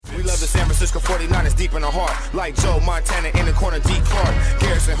Francisco 49ers deep in the heart. Like Joe Montana in the corner, D. Clark.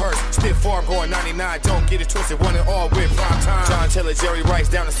 Garrison Hurst, stiff farm going 99. Don't get it twisted, one and all with prime time. John Taylor, Jerry Rice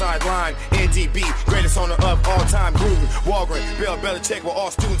down the sideline. NDB, greatest owner of all time. Gruden, Walgren, Bill Belichick were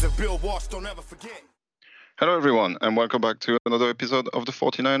all students of Bill Walsh. Don't ever forget. Hello everyone, and welcome back to another episode of the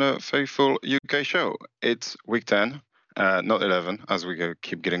 49er Faithful UK show. It's week 10, not 11, as we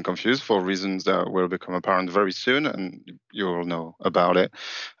keep getting confused for reasons that will become apparent very soon, and you all know about it.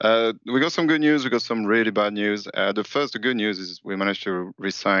 We got some good news, we got some really bad news. The good news is we managed to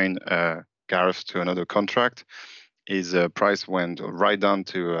re-sign Gareth to another contract. His price went right down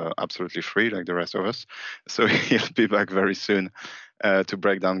to absolutely free, like the rest of us. So he'll be back very soon to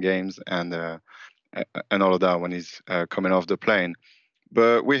break down games and all of that when he's coming off the plane.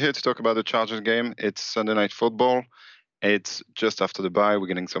 But we're here to talk about the Chargers game. It's Sunday Night Football. It's just after the bye. We're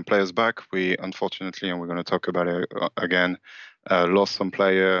getting some players back. We, unfortunately, and we're going to talk about it again, lost some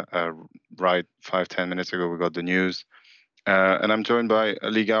player right 5-10 minutes ago. We got the news. And I'm joined by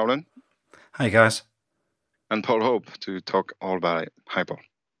Lee Gowland. Hi, guys. And Paul Hope to talk all about it. Hi, Paul.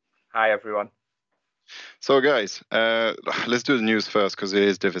 Hi, everyone. So, guys, let's do the news first because it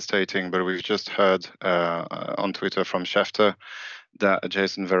is devastating. But we've just heard on Twitter from Schefter that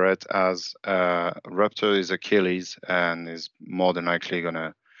Jason Verrett has ruptured his Achilles and is more than likely going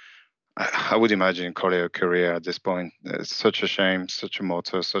to, I would imagine, call it a career at this point. It's such a shame, such a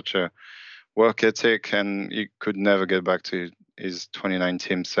motor, such a work ethic, and he could never get back to his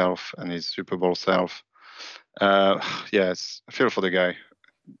 2019 self and his Super Bowl self. Yes, I feel for the guy.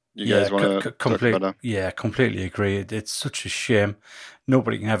 You guys want to talk about that? Yeah, completely agree. It's such a shame.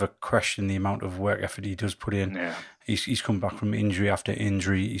 Nobody can ever question the amount of work effort he does put in. Yeah. He's come back from injury after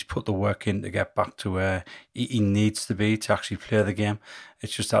injury. He's put the work in to get back to where he needs to be to actually play the game.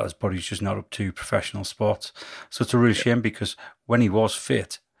 It's just that his body's just not up to professional sports. So it's a real shame because when he was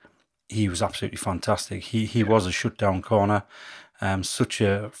fit, he was absolutely fantastic. He was a shutdown corner, such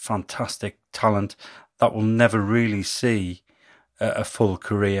a fantastic talent that will never really see a full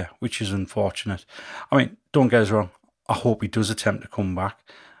career, which is unfortunate. I mean, don't get us wrong. I hope he does attempt to come back.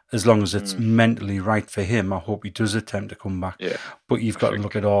 As long as it's mentally right for him, I hope he does attempt to come back. Yeah, but you've got to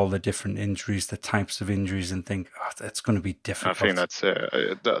look at all the different injuries, the types of injuries, and think, it's going to be difficult. I think that's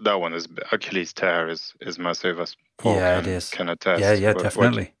that one is Achilles tear is massive, as Paul it is. Can attest. Yeah,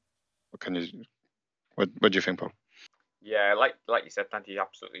 definitely. What do you think, Paul? Yeah, like you said, Andy,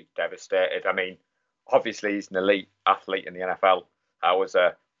 absolutely devastated. I mean, obviously he's an elite athlete in the NFL. I was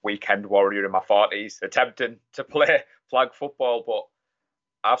a weekend warrior in my 40s attempting to play flag football, but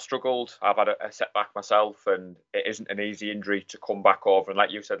I've struggled. I've had a setback myself, and it isn't an easy injury to come back over. And like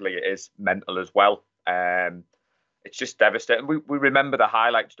you said, Lee, it is mental as well. It's just devastating. We remember the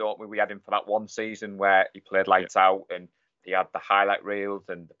highlights, don't we? We had him for that one season where he played lights out, and he had the highlight reels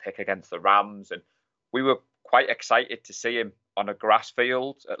and the pick against the Rams. And we were quite excited to see him on a grass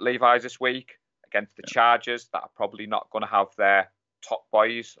field at Levi's this week against the Chargers that are probably not going to have their top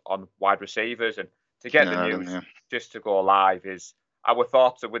boys on wide receivers. And to get the news just to go live is our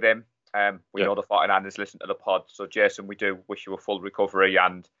thoughts are with him. We know the 49ers listen to the pod. So, Jason, we do wish you a full recovery.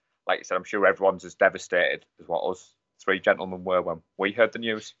 And like you said, I'm sure everyone's as devastated as what us three gentlemen were when we heard the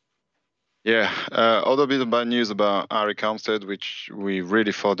news. Yeah, other bit of bad news about Arik Armstead, which we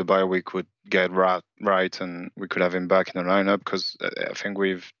really thought the bye week would get right and we could have him back in the lineup, because I think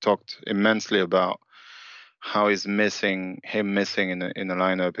we've talked immensely about how him missing in the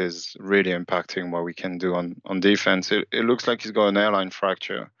lineup is really impacting what we can do on defense. It looks like he's got an airline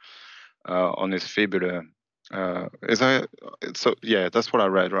fracture on his fibula. That's what I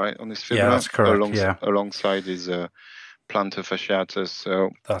read, right? On his fibula? Yeah, that's correct. Alongside his plantar fasciitis.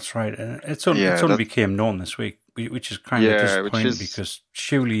 So that's right. And it's only became known this week, which is kind of disappointing because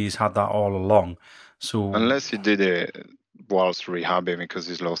surely he's had that all along. So unless he did it whilst rehabbing because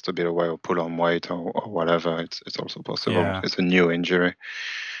he's lost a bit of weight or put on weight or whatever, it's also possible. Yeah. It's a new injury.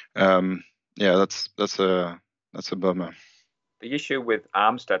 That's a bummer. The issue with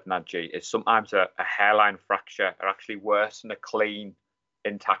Armstead, Nadji, is sometimes a hairline fracture are actually worse than a clean,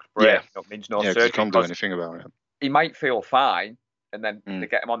 intact break. Yeah. It means no surgery. You can't do anything about it. He might feel fine, and then they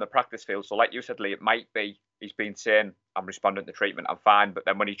get him on the practice field. So like you said, Lee, it might be he's been saying, I'm responding to treatment, I'm fine. But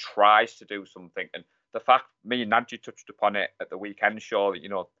then when he tries to do something, and the fact, me and Nadji touched upon it at the weekend show,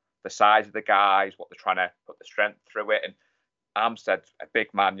 that, the size of the guys, what they're trying to put the strength through it. And Armstead's a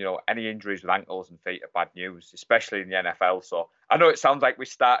big man, any injuries with ankles and feet are bad news, especially in the NFL. So I know it sounds like we're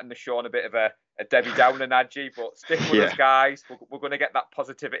starting the show on a bit of a Debbie Downer, Nadji, but stick with us, guys. We're going to get that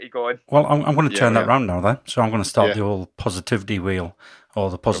positivity going. Well, I'm going to turn that round now then. So I'm going to start the old positivity wheel or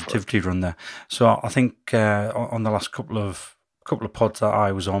the positivity run there. So I think on the last couple of couple of pods that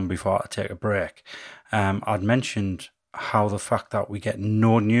I was on before I had to take a break, I'd mentioned how the fact that we get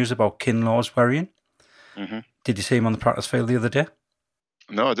no news about Kinlaw's worrying. Mm-hmm. Did you see him on the practice field the other day?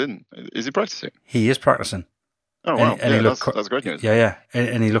 No, I didn't. Is he practicing? He is practicing. Oh, wow. And he looked, that's great news. Yeah.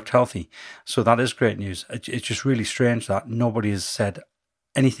 And he looked healthy. So that is great news. It's just really strange that nobody has said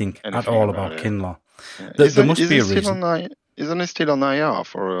anything at all about Kinlaw. Yeah. There must be a reason. Isn't he still on IR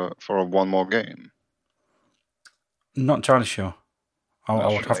for one more game? Not entirely sure. I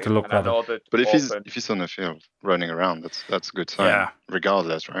would have to look that up. But if he's on the field running around, that's a good sign,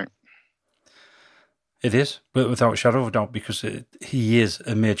 regardless, right? It is, but without a shadow of a doubt, because he is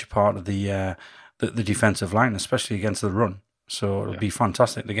a major part of the defensive line, especially against the run. So it'll be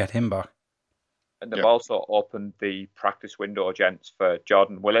fantastic to get him back. And they've also opened the practice window, gents, for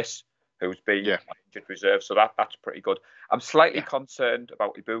Jordan Willis, who's been injured reserve. So that's pretty good. I'm slightly concerned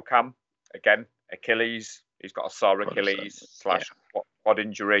about Ibukam. Again, Achilles. He's got a sore Achilles / quad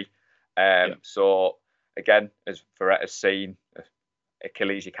injury. So, again, as Veretta's seen,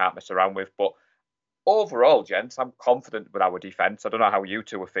 Achilles you can't mess around with. But overall, gents, I'm confident with our defence. I don't know how you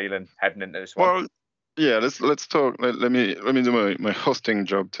two are feeling heading into this one. Well, yeah, let's talk. Let me do my hosting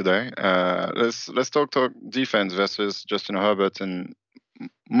job today. Let's talk defense versus Justin Herbert, and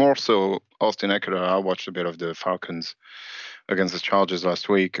more so Austin Eckler. I watched a bit of the Falcons against the Chargers last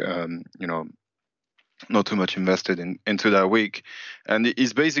week. Not too much invested into that week, and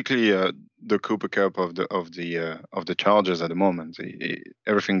he's basically the Cooper Kupp of the Chargers at the moment.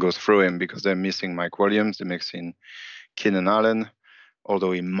 Everything goes through him because they're missing Mike Williams, they're missing Keenan Allen,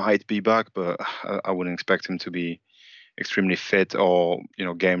 although he might be back, but I wouldn't expect him to be extremely fit or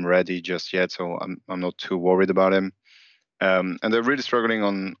game ready just yet. So I'm not too worried about him. And they're really struggling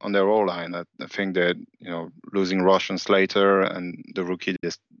on their O-line. I think that losing Rashawn Slater and the rookie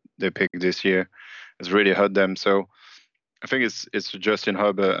they picked this year has really hurt them. So I think it's Justin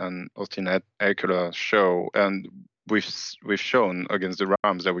Herbert and Austin Eckler show, and we've shown against the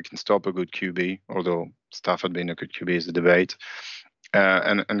Rams that we can stop a good QB, although Stafford being a good QB is a debate.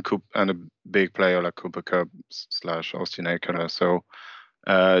 And a big player like Cooper Kupp / Austin Eckler. So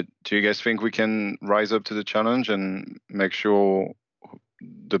do you guys think we can rise up to the challenge and make sure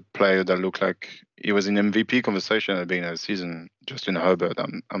the player that looked like he was in MVP conversation at the beginning of the season, Justin Herbert,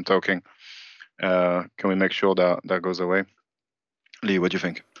 I'm talking, can we make sure that goes away? Lee, what do you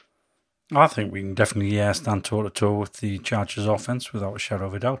think? I think we can definitely stand toe-to-toe with the Chargers offense without a shadow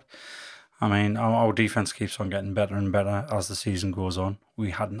of a doubt. I mean, our defense keeps on getting better and better as the season goes on.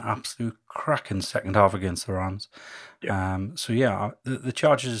 We had an absolute cracking second half against the Rams. The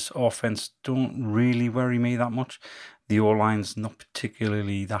Chargers offense don't really worry me that much. The O-line's not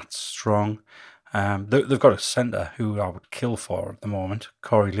particularly that strong. They've got a centre who I would kill for at the moment,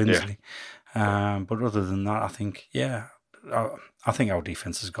 Corey Linsley. But other than that, I think, I think our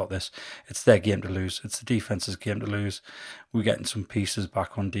defense has got this. It's their game to lose. It's the defense's game to lose. We're getting some pieces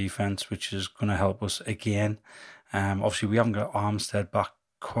back on defense, which is going to help us again. Obviously, we haven't got Armstead back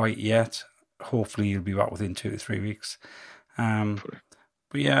quite yet. Hopefully, he'll be back within 2 to 3 weeks. But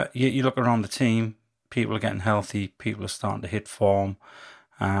yeah, you look around the team, people are getting healthy, people are starting to hit form.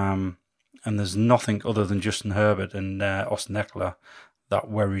 And there's nothing other than Justin Herbert and Austin Eckler that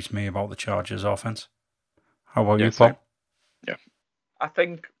worries me about the Chargers offense. How about you, Paul? Yeah. I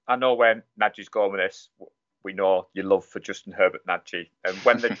think I know where Nadji's going with this. We know your love for Justin Herbert, Nadji. And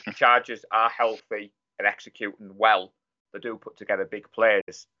when the Chargers are healthy and executing well, they do put together big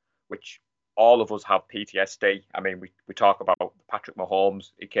plays, which all of us have PTSD. I mean, we talk about Patrick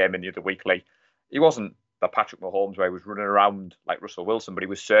Mahomes. He came in the other week. He wasn't the Patrick Mahomes where he was running around like Russell Wilson, but he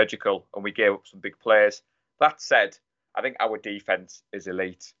was surgical, and we gave up some big plays. That said, I think our defense is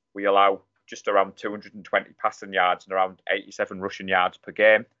elite. We allow just around 220 passing yards and around 87 rushing yards per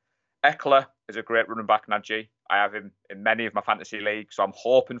game. Eckler is a great running back, Nadji. I have him in many of my fantasy leagues, so I'm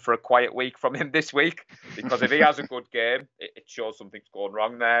hoping for a quiet week from him this week, because if he has a good game, it shows something's going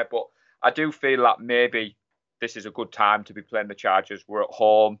wrong there. But I do feel that maybe this is a good time to be playing the Chargers. We're at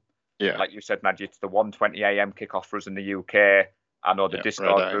home. Yeah. Like you said, Nadji, it's the 1:20 a.m. kickoff for us in the UK. I know the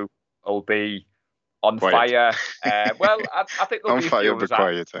Discord group will be on fire. Well, I think there'll be a few of us.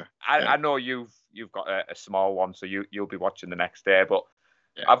 I know you've got a small one, so you'll be watching the next day. But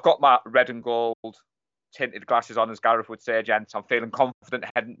I've got my red and gold tinted glasses on, as Gareth would say, gents. I'm feeling confident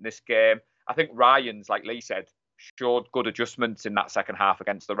heading in this game. I think Ryans, like Lee said, showed good adjustments in that second half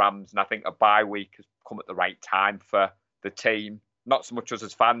against the Rams, and I think a bye week has come at the right time for the team. Not so much us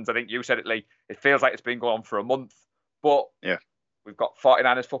as fans. I think you said it, Lee. It feels like it's been going on for a month, but we've got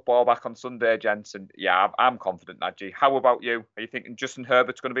 49ers football back on Sunday, gents, and I'm confident, Nadji. How about you? Are you thinking Justin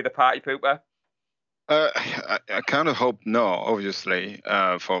Herbert's going to be the party pooper? I kind of hope no, obviously,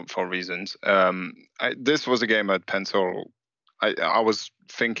 for reasons. This was a game I'd pencil. I was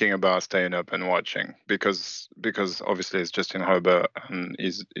thinking about staying up and watching because obviously it's Justin Herbert and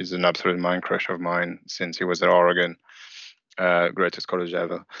is an absolute mind crush of mine since he was at Oregon, greatest college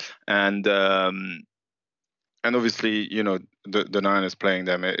ever, and obviously the Niners playing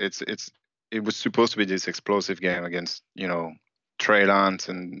them. It was supposed to be this explosive game against Trey Lance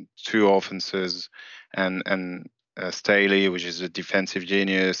and two offenses and Staley, which is a defensive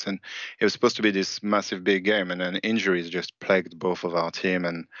genius, and it was supposed to be this massive big game, and then injuries just plagued both of our team,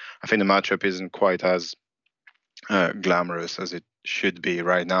 and I think the matchup isn't quite as glamorous as it should be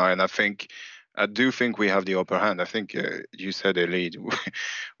right now, and I do think we have the upper hand. I think you said a lead.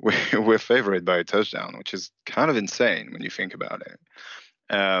 We're favored by a touchdown, which is kind of insane when you think about it.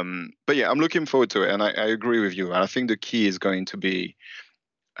 But yeah, I'm looking forward to it, and I agree with you. And I think the key is going to be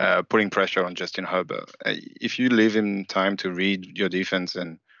putting pressure on Justin Herbert. If you leave him time to read your defense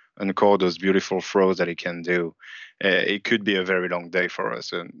and call those beautiful throws that he can do, it could be a very long day for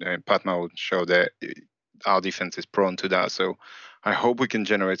us. And Pat Mahomes showed that our defense is prone to that. So I hope we can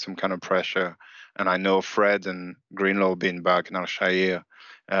generate some kind of pressure. And I know Fred and Greenlaw being back and Al-Shaair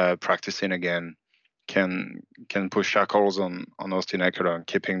practicing again can push shackles on Austin Ekeler and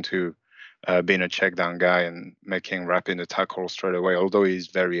keep him to being a check down guy and wrapping the tackle straight away, although he's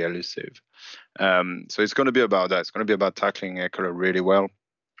very elusive. So it's going to be about that. It's going to be about tackling Ekeler really well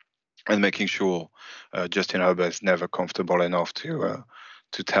and making sure Justin Herbert is never comfortable enough to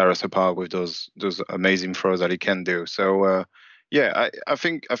tear us apart with those amazing throws that he can do. So yeah, I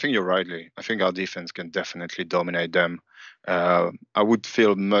think you're right, Lee. I think our defense can definitely dominate them. I would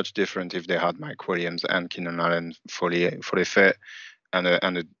feel much different if they had Mike Williams and Keenan Allen fully fit,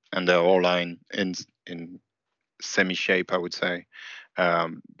 and their whole line in semi shape, I would say,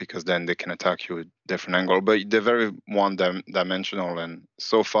 because then they can attack you with different angle. But they're very one-dimensional, and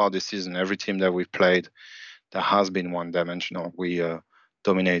so far this season, every team that we've played that has been one-dimensional, we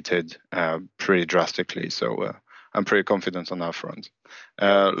dominated pretty drastically. So I'm pretty confident on that front. We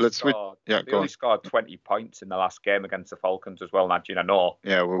only scored 20 points in the last game against the Falcons as well, Najee. I know.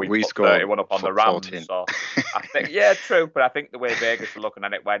 Yeah, we scored 31 up on the Rams. 14. So I think, yeah, true. But I think the way Vegas were looking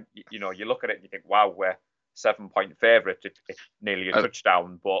at it, when you look at it and you think, wow, we're 7-point favourites. It's nearly a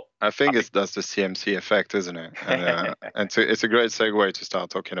touchdown. But I think that's the CMC effect, isn't it? And, it's a great segue to start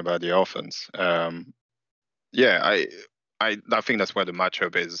talking about the offense. Yeah, I think that's why the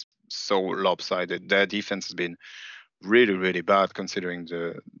matchup is so lopsided. Their defense has been really, really bad considering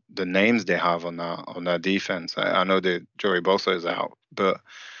the names they have on their defense. I know that Joey Bosa is out, but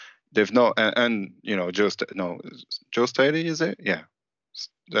they've not. And Joe Staley, is it? Yeah,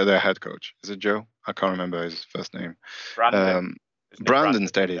 their head coach. Is it Joe? I can't remember his first name. Brandon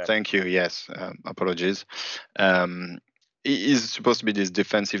Staley. Yeah. Thank you. Yes, apologies. He's supposed to be this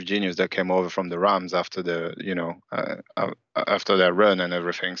defensive genius that came over from the Rams after after their run and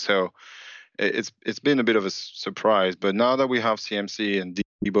everything. So it's been a bit of a surprise. But now that we have CMC and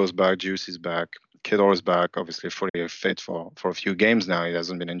Debo's back, Juicy's back, Kittle is back, obviously fully fit for a few games now. He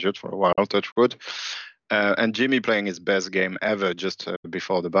hasn't been injured for a while, touch wood. And Jimmy playing his best game ever just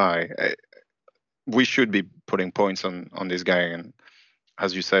before the bye. We should be putting points on this guy. And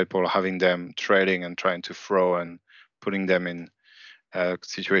as you said, Paul, having them trading and trying to throw and putting them in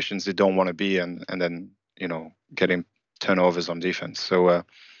situations they don't want to be, and then getting turnovers on defense. So,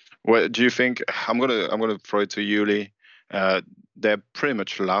 what do you think? I'm gonna throw it to you, Lee. They're pretty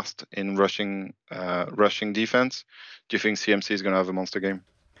much last in rushing defense. Do you think CMC is gonna have a monster game?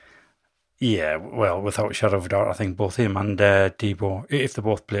 Yeah, well, without a shadow of a doubt, I think both him and Debo, if they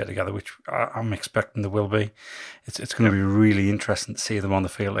both play together, which I'm expecting they will be, it's going to be really interesting to see them on the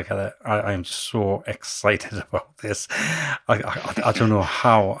field together. I am so excited about this. I don't know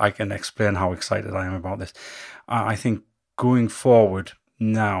how I can explain how excited I am about this. I think going forward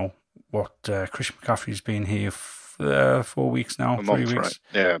now, Christian McCaffrey's been here 4 weeks now, 3 weeks. Right?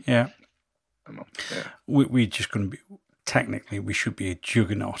 Yeah. A month, yeah. We're just going to be, technically, we should be a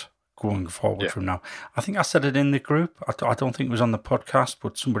juggernaut going forward from now. I think I said it in the group. I don't think it was on the podcast,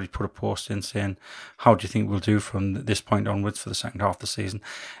 but somebody put a post in saying, how do you think we'll do from this point onwards for the second half of the season?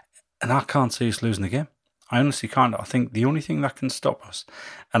 And I can't see us losing the game. I honestly can't. I think the only thing that can stop us,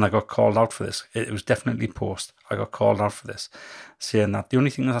 and I got called out for this, it was definitely post. I got called out for this, saying that the only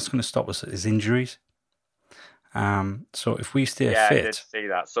thing that's going to stop us is injuries. So if we stay fit... Yeah, I did see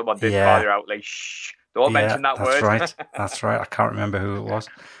that. Someone did call you out, like, shh, don't mention that word. Right. That's right. I can't remember who it was.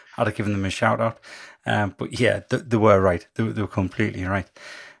 I'd have given them a shout out. But yeah, they were right. They were completely right.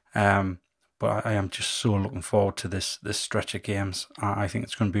 but I am just so looking forward to this stretch of games. I think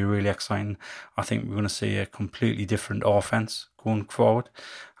it's going to be really exciting. I think we're going to see a completely different offense going forward.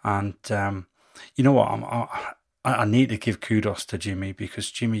 And you know what? I need to give kudos to Jimmy, because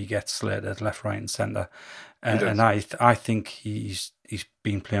Jimmy gets slated left, right, and centre, and I think he's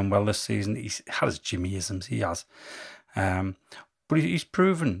been playing well this season. He's had his Jimmyisms, he has, but he's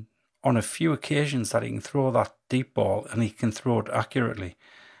proven on a few occasions that he can throw that deep ball and he can throw it accurately.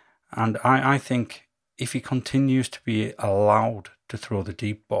 And I think if he continues to be allowed to throw the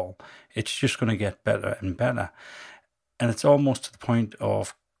deep ball, it's just going to get better and better. And it's almost to the point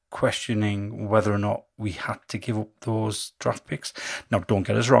of questioning whether or not we had to give up those draft picks. Now, don't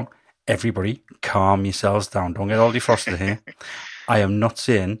get us wrong. Everybody, calm yourselves down. Don't get all defrosted here. I am not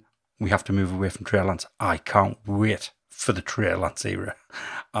saying we have to move away from Trey Lance. I can't wait for the Trey Lance era.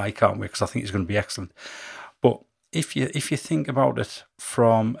 I can't wait, because I think it's going to be excellent. But if you think about it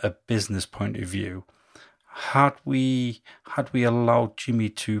from a business point of view, had we allowed Jimmy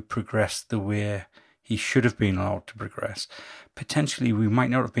to progress the way he should have been allowed to progress, potentially we might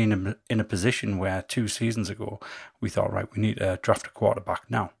not have been in a position where 2 seasons ago we thought, right, we need to draft a quarterback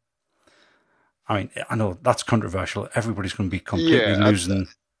now. I mean, I know that's controversial. Everybody's going to be completely losing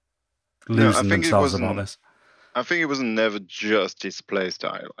themselves about this. I think it was never just his play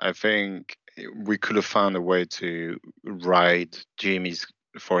style. I think we could have found a way to ride Jimmy's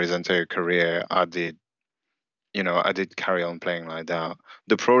for his entire career. I did carry on playing like that.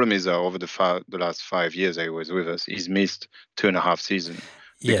 The problem is that over the last 5 years he was with us, he's missed 2.5 seasons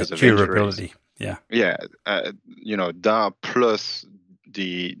because of durability. Injuries. That plus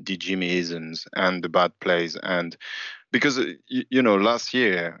the Jimmyisms and the bad plays, and because last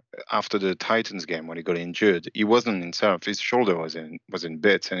year after the Titans game when he got injured, he wasn't himself. His shoulder was in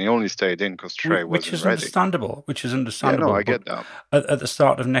bits, and he only stayed in because Trey wasn't ready. Which is understandable. Yeah, no, I get that. At the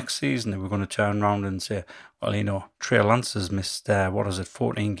start of next season, we're going to turn around and say, well, Trey Lance has missed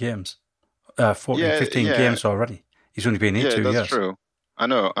 14 games, 15 games already. He's only been here 2 years. Yeah, that's true. I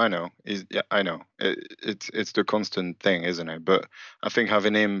know. I know. It's the constant thing, isn't it? But I think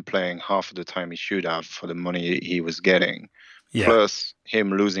having him playing half of the time he should have for the money he was getting, plus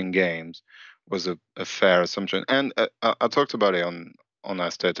him losing games, was a fair assumption. And I talked about it on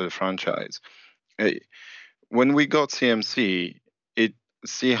our State of the Franchise. When we got CMC,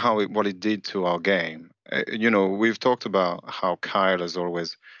 see what it did to our game. We've talked about how Kyle has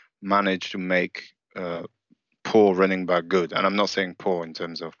always managed to make poor running back good, and I'm not saying poor in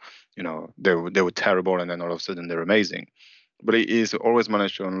terms of they were terrible and then all of a sudden they're amazing, but he's always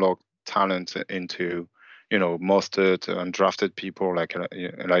managed to unlock talent into Mostert, undrafted people like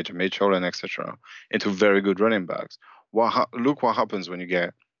Elijah Mitchell and etc. into very good running backs. Look what happens when you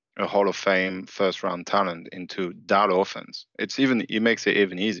get a Hall of Fame first round talent into that offense. It makes it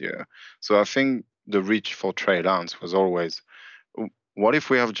even easier. So I think the reach for Trey Lance was always, what if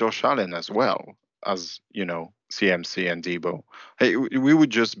we have Josh Allen as well as CMC and Debo? Hey, we would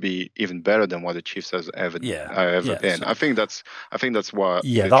just be even better than what the Chiefs has ever been. So, I think that's what.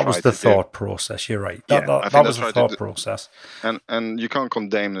 Yeah, that was the thought process. You're right. That was the thought process. And you can't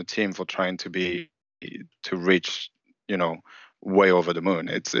condemn the team for trying to reach way over the moon.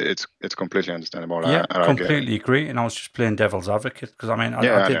 It's completely understandable. Yeah, I completely agree. And I was just playing devil's advocate because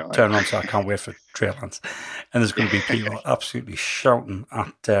I did turn on, so I can't wait for Trey Lance. And there's going to be people absolutely shouting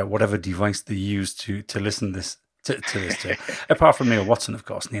at whatever device they use to listen to this. Apart from Neil Watson, of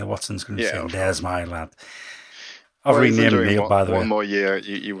course. Neil Watson's going to be saying, "There's my lad." I've renamed Neil, by the way. One more year,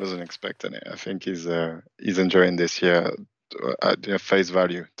 he wasn't expecting it. I think he's enjoying this year at face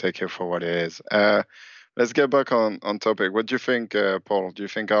value. Take it for what it is. Let's get back on topic. What do you think, Paul? Do you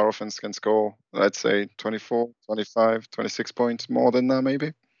think our offense can score, let's say, 24, 25, 26 points, more than that,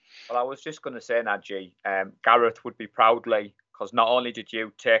 maybe? Well, I was just going to say, Najee, Gareth would be proudly, because not only did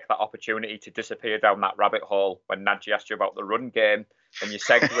you take that opportunity to disappear down that rabbit hole when Najee asked you about the run game, and you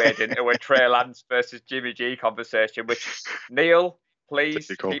segued into a Trey Lance versus Jimmy G conversation, which, Neil,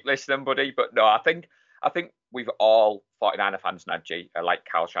 please keep listening, buddy. But no, I think we've all 49er fans, Najee, like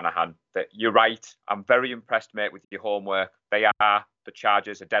Kyle Shanahan, that you're right. I'm very impressed, mate, with your homework. The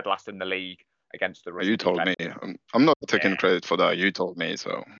Chargers are dead last in the league against the Russian You told defense. me. I'm not taking credit for that. You told me,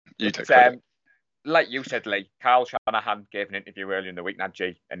 so you take credit. Like you said, Lee, Kyle Shanahan gave an interview earlier in the week,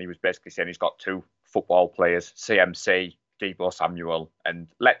 Najee, and he was basically saying he's got 2 football players, CMC, Deebo Samuel, and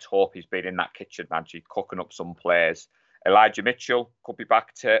let's hope he's been in that kitchen, Najee, cooking up some players. Elijah Mitchell could be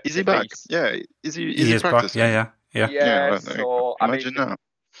back to. Is he back? Yeah. Is he back? Yeah. So imagine that.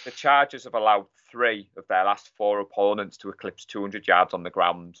 The Chargers have allowed 3 of their last 4 opponents to eclipse 200 yards on the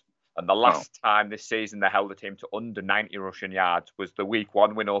ground. And the last time this season they held a team to under 90 rushing yards was the Week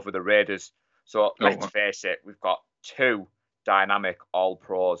 1 win over the Raiders, So let's face it, we've got two dynamic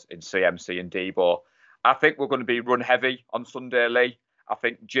all-pros in CMC and Debo. I think we're going to be run heavy on Sunday, Lee. I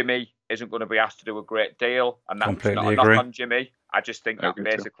think Jimmy isn't going to be asked to do a great deal, and that's not a knock on Jimmy. I just think that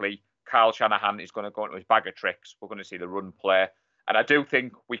basically Kyle Shanahan is going to go into his bag of tricks. We're going to see the run play. And I do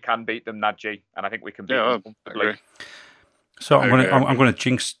think we can beat them, Nadji, and I think we can beat them comfortably. So I'm going to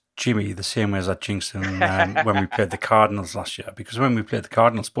jinx Jimmy the same way as I jinxed him when we played the Cardinals last year. Because when we played the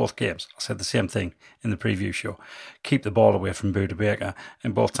Cardinals, both games, I said the same thing in the preview show. Keep the ball away from Budda Baker.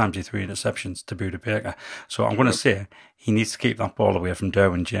 And both times he threw interceptions to Budda Baker. So I'm going to say he needs to keep that ball away from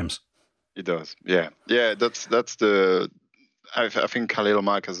Derwin James. He does, yeah. Yeah, that's the... I think Khalil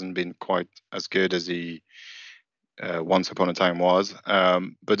Mack hasn't been quite as good as he... once upon a time was,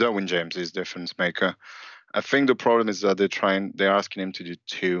 but Derwin James is difference maker. I think the problem is that they're asking him to do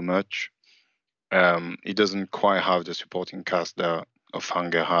too much. He doesn't quite have the supporting cast that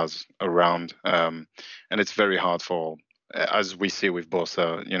Hufanga has around, and it's very hard for, as we see with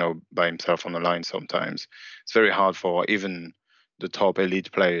Bosa, by himself on the line sometimes. It's very hard for even the top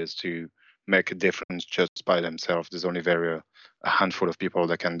elite players to make a difference just by themselves. There's only a handful of people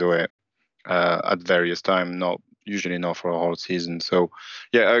that can do it at various times, usually not for a whole season. So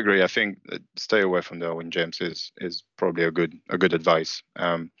yeah, I agree. I think stay away from Derwin James is probably a good advice.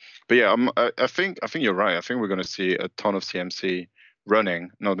 But yeah, I think you're right. I think we're going to see a ton of CMC running,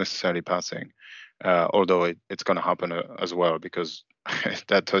 not necessarily passing. Although it's going to happen as well, because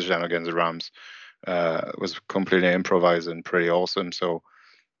that touchdown against the Rams was completely improvised and pretty awesome. So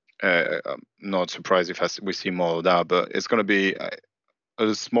I'm not surprised if we see more of that. But it's going to be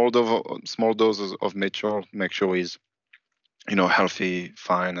a small doses of Mitchell. Make sure he's, healthy,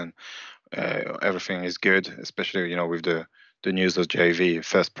 fine, and everything is good. Especially, with the news of JV,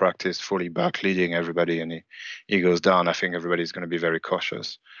 first practice, fully back, leading everybody, and he goes down. I think everybody's going to be very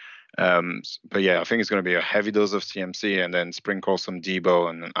cautious. But yeah, I think it's going to be a heavy dose of CMC, and then sprinkle some Debo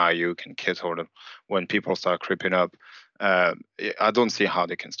and Ayuk and Kittle when people start creeping up. I don't see how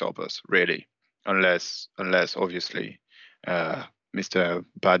they can stop us, really, unless obviously. Mr.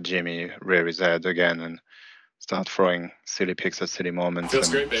 Bad Jimmy rear his head again and start throwing silly picks at silly moments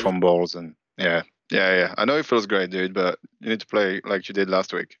and fumbles and yeah. I know it feels great, dude, but you need to play like you did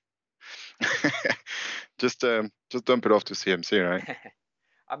last week. just dump it off to CMC, right?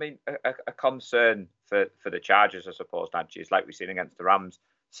 I mean, a concern for the Chargers, I suppose, Nadji, is like we've seen against the Rams.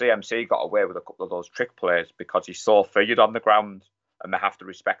 CMC got away with a couple of those trick plays because he's so figured on the ground, and they have to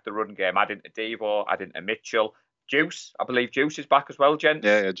respect the run game. Adding to Devo, adding to Mitchell. Juice, I believe Juice is back as well, gents.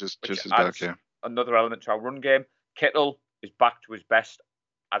 Yeah, Juice is back, yeah. Another element to our run game. Kittle is back to his best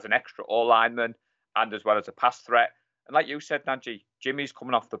as an extra all-lineman and as well as a pass threat. And like you said, Nadji, Jimmy's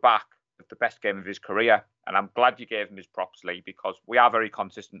coming off the back of the best game of his career. And I'm glad you gave him his props, Lee, because we are very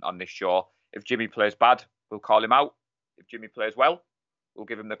consistent on this show. If Jimmy plays bad, we'll call him out. If Jimmy plays well, we'll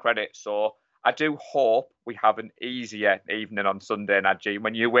give him the credit. So I do hope we have an easier evening on Sunday, Nadji.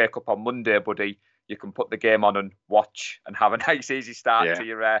 When you wake up on Monday, buddy, you can put the game on and watch and have a nice, easy start to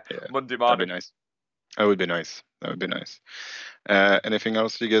your Monday morning. That'd be nice. That would be nice. Anything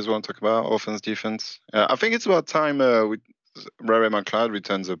else you guys want to talk about? Offense, defense? I think it's about time Ray McLeod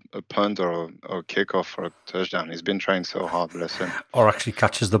returns a punt or a kickoff for a touchdown. He's been trying so hard, bless him. Or actually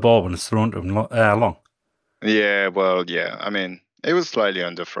catches the ball when it's thrown to him long. Yeah, well, yeah. I mean, it was slightly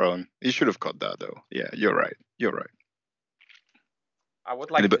underthrown. He should have caught that, though. Yeah, you're right. I would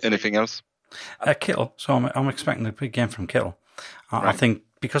like anything else? Kittle. So I'm expecting a big game from Kittle. Right. I think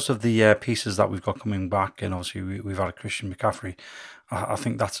because of the pieces that we've got coming back, and obviously we've had a Christian McCaffrey, I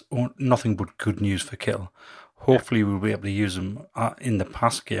think that's nothing but good news for Kittle. Hopefully we'll be able to use him in the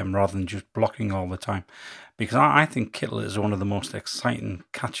pass game rather than just blocking all the time. Because I think Kittle is one of the most exciting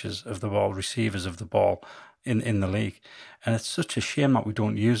catchers of the ball, receivers of the ball in the league. And it's such a shame that we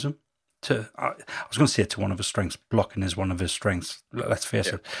don't use him. I was going to say to one of his strengths, blocking is one of his strengths, let's face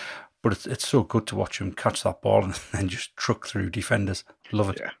it. But it's so good to watch him catch that ball and then just truck through defenders.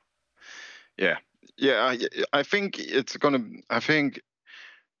 Love it. Yeah. I think it's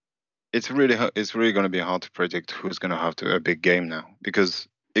really going to be hard to predict who's going to have a big game now, because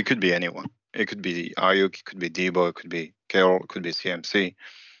it could be anyone. It could be Ayuk, it could be Debo, it could be Carroll, it could be CMC.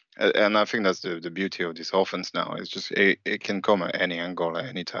 And I think that's the beauty of this offense now. It's just it can come at any angle at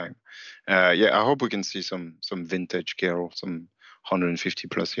any time. I hope we can see some vintage Carroll, some 150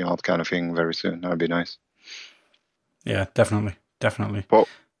 plus yard kind of thing very soon. That'd be nice. Yeah, definitely.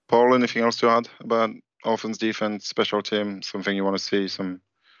 Paul, anything else to add about offense, defense, special team? Something you want to see?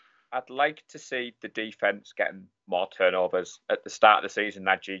 I'd like to see the defense getting more turnovers. At the start of the season,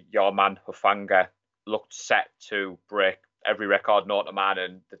 Nadji, your man Hufanga looked set to break every record known to man,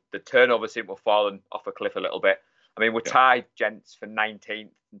 and the turnover seemed to have fallen off a cliff a little bit. I mean, we're tied, gents, for 19th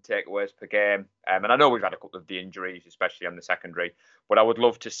in takeaways per game. And I know we've had a couple of the injuries, especially on the secondary, but I would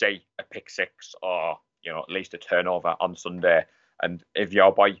love to see a pick six or, at least a turnover on Sunday. And if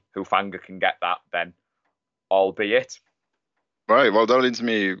your boy Hufanga can get that, then all be it. Right. Well, that leads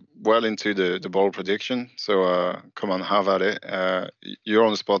me well into the ball prediction. So come on, have at it. You're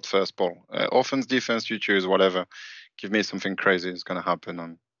on the spot first, Paul. Offense, defense, you choose, whatever. Give me something crazy is going to happen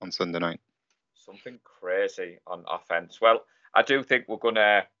on Sunday night. Something crazy on offense. Well, I do think we're going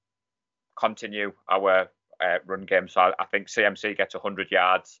to continue our run game. So I think CMC gets 100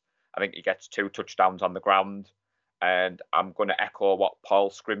 yards. I think he gets 2 touchdowns on the ground. And I'm going to echo what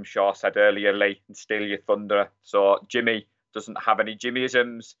Paul Scrimshaw said earlier, Lee, and steal your thunder. So Jimmy doesn't have any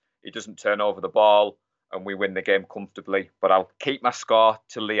Jimmyisms. He doesn't turn over the ball, and we win the game comfortably. But I'll keep my score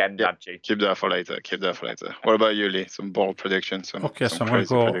till the end, Nadji. Keep that for later. What about you, Lee? Some ball predictions. So I'm going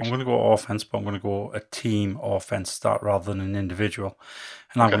to go offense, but I'm going to go a team offense start rather than an individual.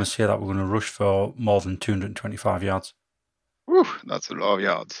 And I'm going to say that we're going to rush for more than 225 yards. Whew, that's a lot of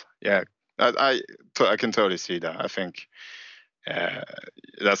yards. Yeah, I can totally see that. I think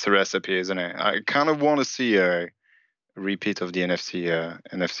that's the recipe, isn't it? I kind of want to see a repeat of the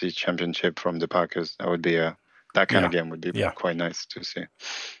NFC Championship from the Packers. That would be that kind of game would be quite nice to see.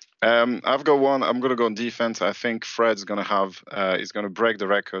 I've got one. I'm going to go on defense. I think Fred's going to have he's going to break the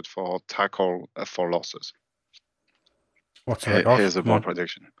record for tackle for losses. What's the record? Here's a ball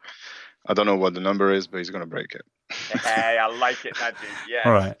prediction. I don't know what the number is, but he's going to break it. Hey, I like it, Nadji.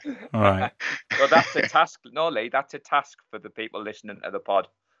 Yeah. All right. Well, that's a task. No, Lee, that's a task for the people listening to the pod.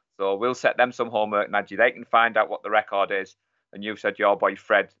 So we'll set them some homework, Nadji. They can find out what the record is. And you said your boy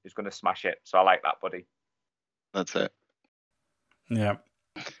Fred is going to smash it. So I like that, buddy. That's it. Yeah.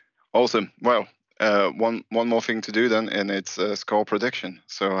 Awesome. Well, one more thing to do then, and it's score prediction.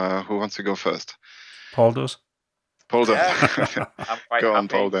 So who wants to go first? Paul does. Paul does. Yeah, I'm quite go happy. On,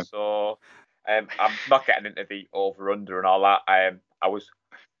 Paul, then. So I'm not getting into the over-under and all that. I was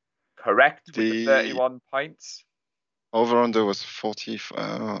correct with the 31 points. Over-under was 40.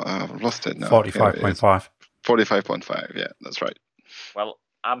 I've lost it now. 45.5. 45.5. Yeah, that's right. Well,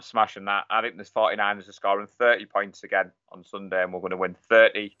 I'm smashing that. I think there's 49ers are scoring 30 points again on Sunday, and we're going to win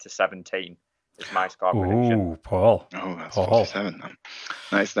 30-17. Is my score prediction. Ooh, Paul. Oh, that's 47.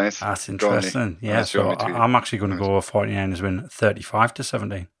 Nice. That's interesting. Yeah, so I'm actually going to go 49ers win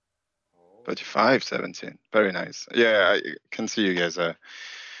 35-17. 35-17. Very nice. Yeah, I can see you guys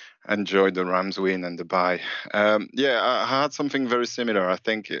enjoyed the Rams win and the bye. I had something very similar. I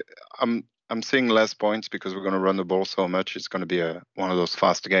think I'm seeing less points because we're going to run the ball so much. It's going to be one of those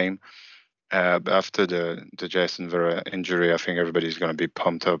fast games. After the Jason Vera injury, I think everybody's going to be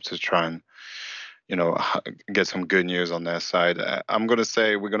pumped up to try and get some good news on their side. I'm going to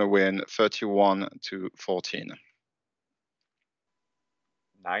say we're going to win 31-14.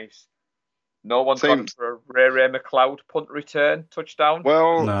 Nice. No one's gone for a Ray McLeod punt return touchdown.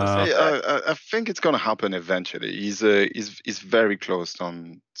 Well, I think it's going to happen eventually. He's very close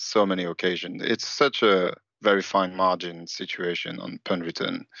on so many occasions. It's such a very fine margin situation on punt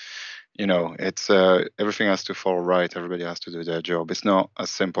return. It's everything has to fall right. Everybody has to do their job. It's not as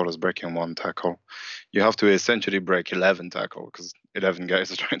simple as breaking one tackle. You have to essentially break 11 tackles because 11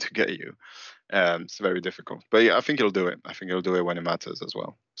 guys are trying to get you. It's very difficult. But yeah, I think he'll do it. I think he'll do it when it matters as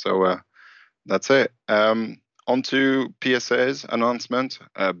well. So that's it. On to PSA's announcement.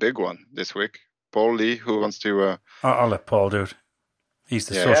 A big one this week. Paul Lee, who wants to... I'll let Paul do it. He's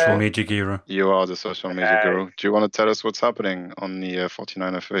the social media guru. You are the social media guru. Do you want to tell us what's happening on the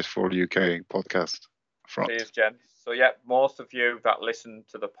 49er Faithful UK podcast front? Cheers, Jen. So, most of you that listen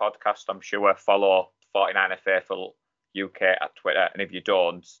to the podcast, I'm sure, follow 49er Faithful UK at Twitter. And if you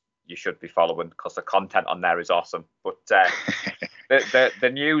don't, you should be following because the content on there is awesome. But the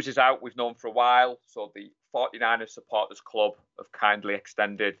news is out. We've known for a while. So the 49ers Supporters Club have kindly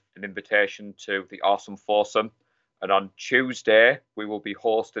extended an invitation to the Awesome Foursome. And on Tuesday, we will be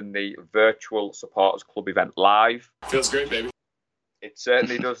hosting the virtual Supporters Club event live. Feels great, baby. It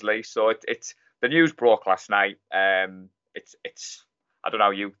certainly does, Lee. So it's the news broke last night. It's I don't know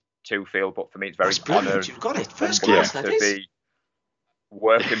how you two feel, but for me, it's very honoured. You've got it. First class, to be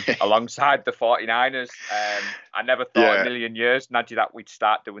working alongside the 49ers. I never thought in a million years, Nadji, that we'd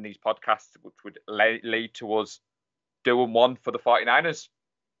start doing these podcasts, which would lead to us doing one for the 49ers.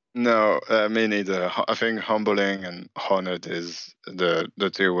 No, me neither. I think humbling and honored is the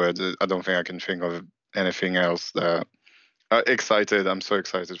two words. I don't think I can think of anything else. Excited. I'm so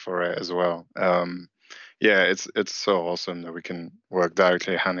excited for it as well. It's so awesome that we can work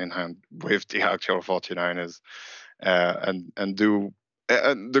directly hand in hand with the actual 49ers. and do.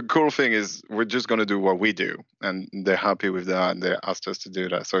 And the cool thing is we're just going to do what we do, and they're happy with that, and they asked us to do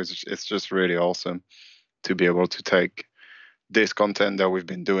that. So it's just really awesome to be able to take this content that we've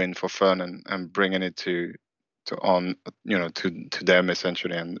been doing for fun and bringing it to them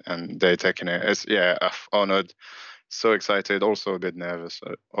essentially, and they're taking it. It's honored, so excited, also a bit nervous,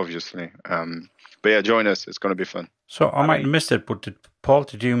 obviously. But yeah, join us. It's going to be fun. So I might have missed it, but did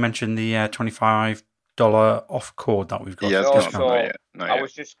you mention the $25 off code that we've got? Yeah, I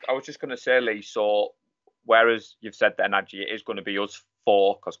was just going to say, Lee. So whereas you've said that Naji, it is going to be us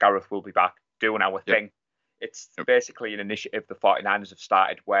four, because Gareth will be back doing our thing. It's basically an initiative the 49ers have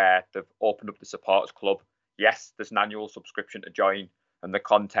started where they've opened up the supporters club. Yes, there's an annual subscription to join, and the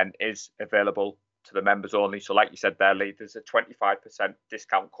content is available to the members only. So like you said there, Lee, there's a 25%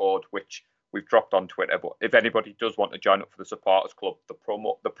 discount code, which we've dropped on Twitter. But if anybody does want to join up for the supporters club,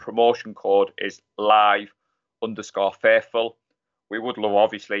 the promotion code is live_faithful. We would love,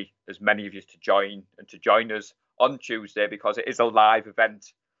 obviously, as many of you to join us on Tuesday, because it is a live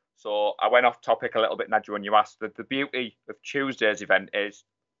event. So I went off topic a little bit, Nadia, when you asked. The beauty of Tuesday's event is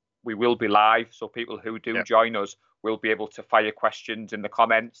we will be live, so people who do join us will be able to fire questions in the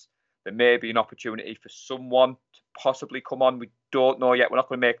comments. There may be an opportunity for someone to possibly come on. We don't know yet. We're not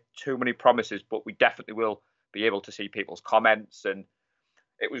going to make too many promises, but we definitely will be able to see people's comments. And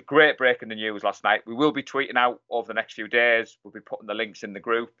it was great breaking the news last night. We will be tweeting out over the next few days. We'll be putting the links in the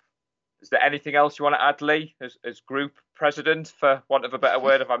group. Is there anything else you want to add, Lee, as group president, for want of a better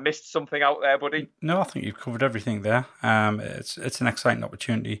word? Have I missed something out there, buddy? No, I think you've covered everything there. It's an exciting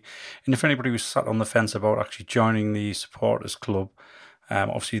opportunity. And if anybody was sat on the fence about actually joining the supporters club,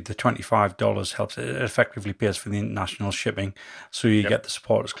 obviously the $25 helps. It effectively pays for the international shipping. So you get the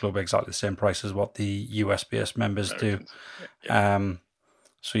supporters club exactly the same price as what the US-based members do. So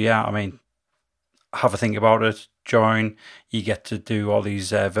yeah, I mean, have a think about it. Join. You get to do all these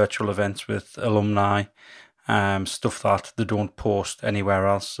virtual events with alumni, stuff that they don't post anywhere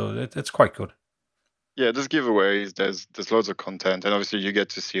else. So it's quite good. Yeah, there's giveaways. There's loads of content, and obviously you get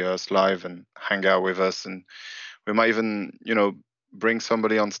to see us live and hang out with us, and we might even bring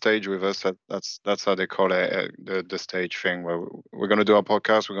somebody on stage with us. That's how they call it, the stage thing, where we're going to do our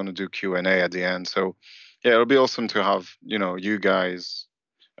podcast. We're going to do Q&A at the end. So yeah, it'll be awesome to have you guys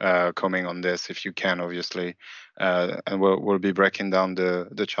coming on this if you can, obviously, and we'll be breaking down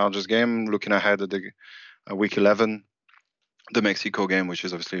the Chargers game, looking ahead at the week 11, the Mexico game, which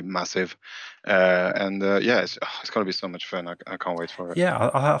is obviously massive, and it's going to be so much fun. I can't wait for it.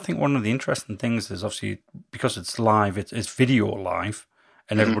 Yeah, I think one of the interesting things is obviously because it's live, it's video live,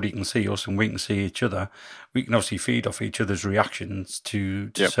 and everybody can see us and we can see each other. We can obviously feed off each other's reactions to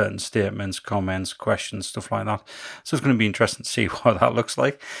certain statements, comments, questions, stuff like that. So it's going to be interesting to see what that looks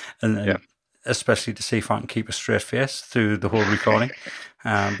like, and especially to see if I can keep a straight face through the whole recording.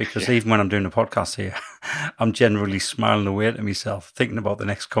 Because even when I'm doing a podcast here, I'm generally smiling away to myself, thinking about the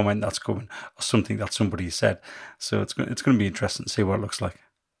next comment that's coming or something that somebody said. So it's going to be interesting to see what it looks like.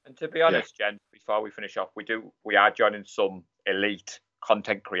 And to be honest, Jen, before we finish off, we are joining some elite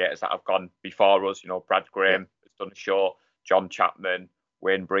content creators that have gone before us. Brad Graham has done a show, John Chapman,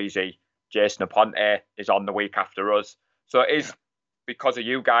 Wayne Breezy, Jason Aponte is on the week after us. So it is because of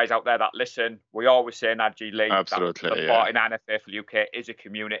you guys out there that listen. We always say, Naji Lee, absolutely, that the 49er Faithful UK is a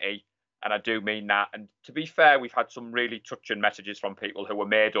community, and I do mean that. And to be fair, we've had some really touching messages from people who were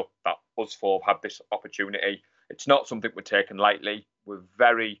made up that us four have had this opportunity. It's not something we're taking lightly. We're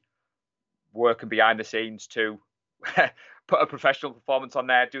very working behind the scenes to put a professional performance on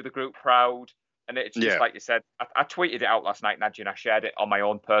there, do the group proud. And it's just like you said, I tweeted it out last night, Naji, and I shared it on my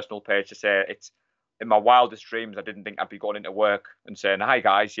own personal page to say it's in my wildest dreams. I didn't think I'd be going into work and saying, hi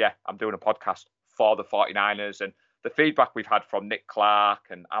guys, I'm doing a podcast for the 49ers. And the feedback we've had from Nick Clark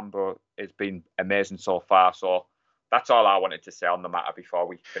and Amber has been amazing so far. So that's all I wanted to say on the matter before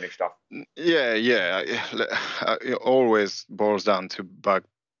we finished off. It always boils down back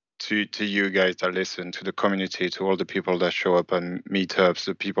to you guys that listen, to the community, to all the people that show up on meetups,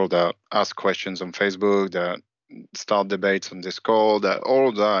 the people that ask questions on Facebook, that start debates on Discord, that all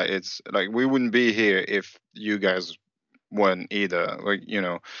of that. It's like we wouldn't be here if you guys weren't either.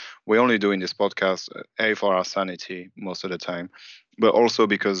 We're only doing this podcast for our sanity most of the time, but also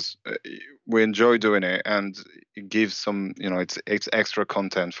because we enjoy doing it, and it gives some, it's extra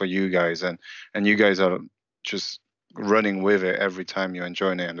content for you guys, and you guys are just running with it every time you're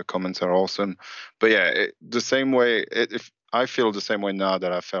enjoying it, and the comments are awesome. But the same way, if I feel the same way now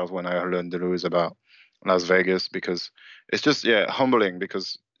that I felt when I learned the news about Las Vegas, because it's just humbling,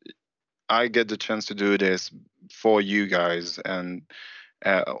 because I get the chance to do this for you guys, and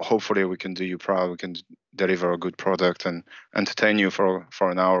hopefully we can do you proud. We can deliver a good product and entertain you for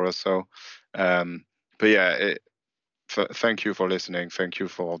an hour or so. But yeah, thank you for listening. Thank you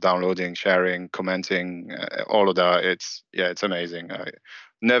for downloading, sharing, commenting, all of that. It's amazing. I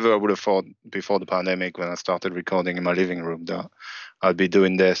never would have thought before the pandemic, when I started recording in my living room, that I'd be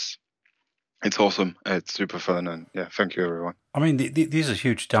doing this. It's awesome. It's super fun, and yeah, thank you everyone. I mean, there's a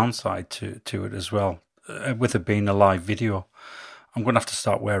huge downside to it as well. With it being a live video, I'm going to have to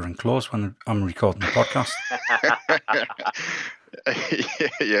start wearing clothes when I'm recording the podcast.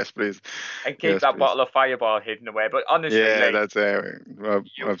 Yes, please. And keep that bottle of Fireball hidden away. But honestly, that's it. I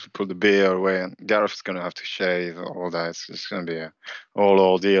have to put the beer away, and Gareth's going to have to shave all that. It's just going to be a whole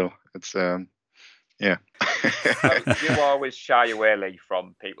ordeal. It's yeah. You always shy away, Lee,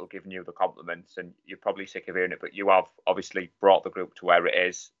 from people giving you the compliments, and you're probably sick of hearing it. But you have obviously brought the group to where it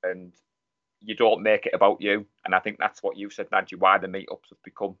is, and you don't make it about you. And I think that's what you said, Nadji, why the meetups have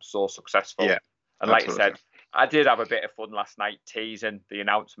become so successful. Yeah, and like I said, I did have a bit of fun last night teasing the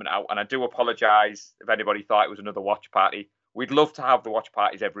announcement out, and I do apologise if anybody thought it was another watch party. We'd love to have the watch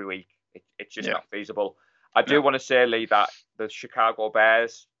parties every week. It's just not feasible. I do want to say, Lee, that the Chicago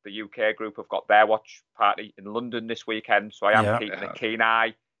Bears, the UK group, have got their watch party in London this weekend, so I am keeping a keen eye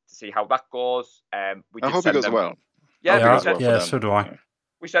to see how that goes. I hope it goes well. Yeah, so do I.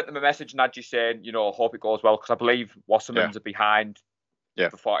 We sent them a message, Nadji, saying, hope it goes well, because I believe Wassermans are behind the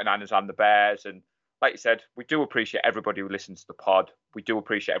 49ers and the Bears. And like you said, we do appreciate everybody who listens to the pod. We do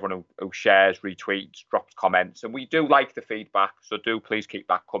appreciate everyone who shares, retweets, drops comments. And we do like the feedback, so do please keep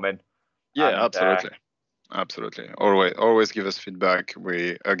that coming. Yeah, absolutely. Absolutely. Always give us feedback.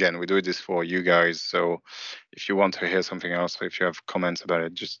 We do this for you guys. So if you want to hear something else, if you have comments about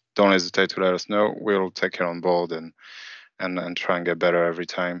it, just don't hesitate to let us know. We'll take it on board and try and get better every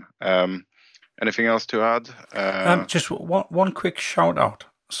time. Anything else to add? Just one quick shout out.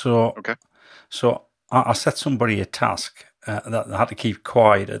 So I set somebody a task that I had to keep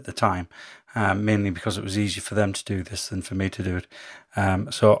quiet at the time, mainly because it was easier for them to do this than for me to do it.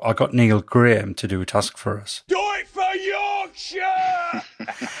 So I got Neil Graham to do a task for us. Do it for Yorkshire!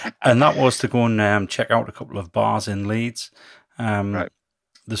 And that was to go and check out a couple of bars in Leeds. The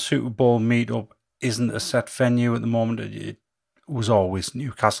Super Bowl meetup isn't a set venue at the moment. It was always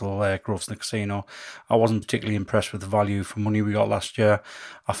Newcastle, Grosvenor Casino. I wasn't particularly impressed with the value for money we got last year.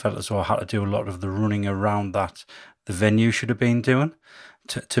 I felt as though I had to do a lot of the running around that the venue should have been doing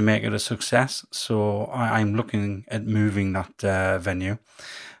to make it a success. So I'm looking at moving that venue.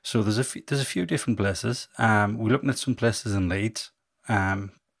 So there's a few different places. We're looking at some places in Leeds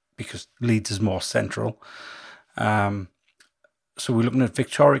because Leeds is more central. So we're looking at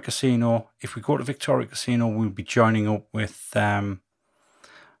Victoria Casino. If we go to Victoria Casino, we'll be joining up with,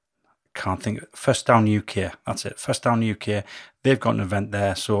 First Down UK. That's it, First Down UK. They've got an event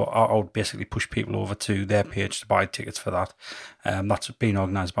there, so I would basically push people over to their page to buy tickets for that. That's being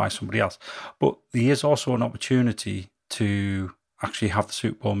organised by somebody else. But there is also an opportunity to actually have the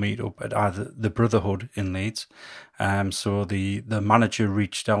Super Bowl meetup at either the Brotherhood in Leeds. So the manager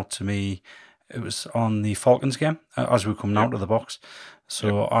reached out to me. It was on the Falcons game as we were coming out of the box.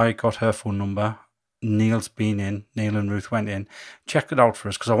 So I got her phone number. Neil and Ruth went in, checked it out for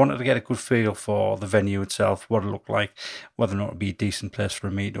us because I wanted to get a good feel for the venue itself, what it looked like, whether or not it would be a decent place for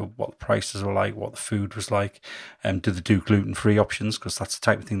a meetup, what the prices were like, what the food was like, do they do gluten-free options, because that's the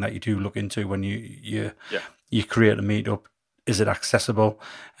type of thing that you do look into when you create a meetup. Is it accessible?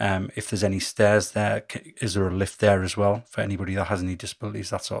 If there's any stairs there, is there a lift there as well for anybody that has any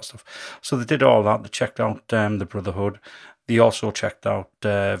disabilities, that sort of stuff. So they did all that. They checked out the Brotherhood. They also checked out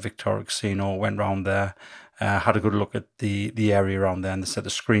Victoria Casino, went round there, had a good look at the area around there, and they said the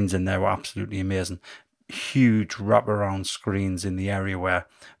screens in there were absolutely amazing. Huge wraparound screens in the area where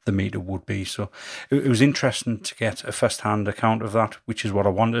the meetup would be. So it was interesting to get a first-hand account of that, which is what I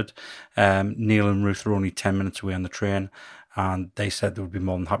wanted. Neil and Ruth were only 10 minutes away on the train, and they said they would be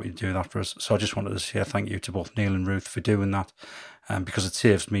more than happy to do that for us. So I just wanted to say a thank you to both Neil and Ruth for doing that, because it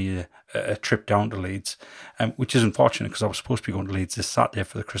saves me a trip down to Leeds, which is unfortunate because I was supposed to be going to Leeds this Saturday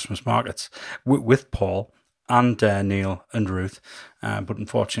for the Christmas markets with Paul and Neil and Ruth, but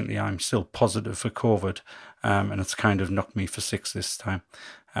unfortunately I'm still positive for COVID, and it's kind of knocked me for six this time.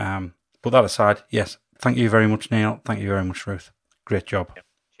 But that aside, yes, thank you very much, Neil. Thank you very much, Ruth. Great job.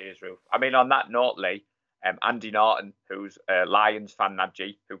 Cheers, Ruth. I mean, on that note, Lee, Andy Norton, who's a Lions fan,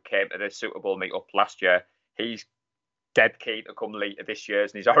 Nadji, who came to the Super Bowl meetup last year, he's dead keen to come late to this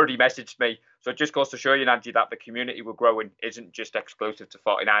year's, and he's already messaged me. So it just goes to show you, Nadji, that the community we're growing isn't just exclusive to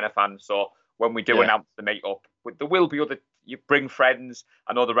 49er fans. So when we do announce the meetup, there will be other, you bring friends.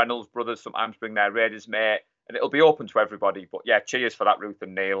 I know the Reynolds brothers sometimes bring their Raiders mate. and it'll be open to everybody. But yeah, cheers for that, Ruth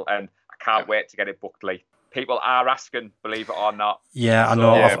and Neil, and I can't wait to get it booked, Lee. People are asking, believe it or not. Yeah, I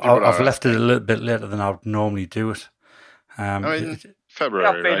know. I've left it a little bit later than I would normally do it. February.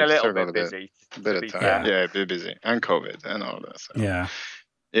 I've been a little bit busy. A bit of time. Yeah, a bit busy, and COVID and all that. So. Yeah.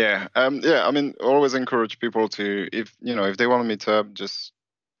 Yeah. I mean, always encourage people to, if they want to meet up, just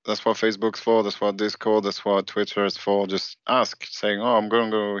that's what Facebook's for. That's what Discord. That's what Twitter is for. Just ask, saying, "Oh, I'm going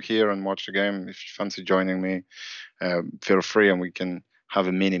to go here and watch the game. If you fancy joining me, feel free, and we can have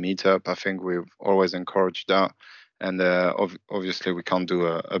a mini meetup." I think we've always encouraged that, and obviously we can't do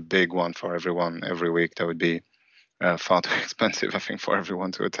a big one for everyone every week. That would be far too expensive, I think, for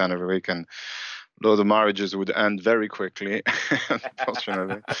everyone to attend every week, and a lot of marriages would end very quickly,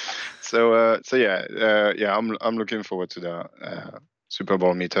 unfortunately. So yeah, I'm looking forward to the Super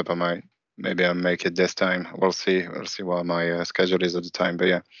Bowl meetup. Maybe I'll make it this time. We'll see what my schedule is at the time. But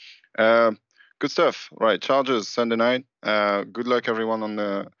yeah, good stuff. Right, Chargers Sunday night. Good luck everyone on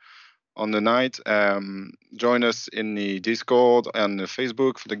the night. Join us in the Discord and the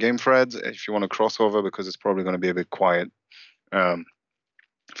Facebook for the game threads if you want to cross over, because it's probably going to be a bit quiet. Feel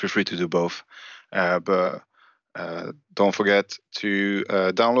free to do both. But don't forget to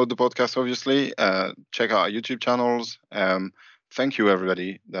download the podcast, obviously. Check out our YouTube channels. Thank you,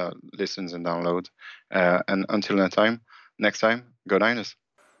 everybody that listens and downloads. And until next time, go Niners.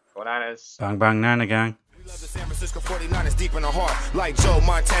 Go Niners. Bang, bang, Niner gang. We love the San Francisco 49ers deep in the heart. Like Joe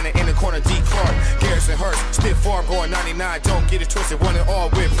Montana in the corner, D. Clark. Garrison Hurst, stiff farm going 99. Don't get it twisted, one and all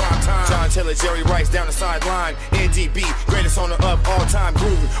with prime time. John Taylor, Jerry Rice down the sideline. NDB, greatest owner of all time.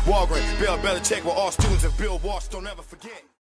 Gruden, Walgren, Bill Belichick were all students of Bill Walsh. Don't ever forget.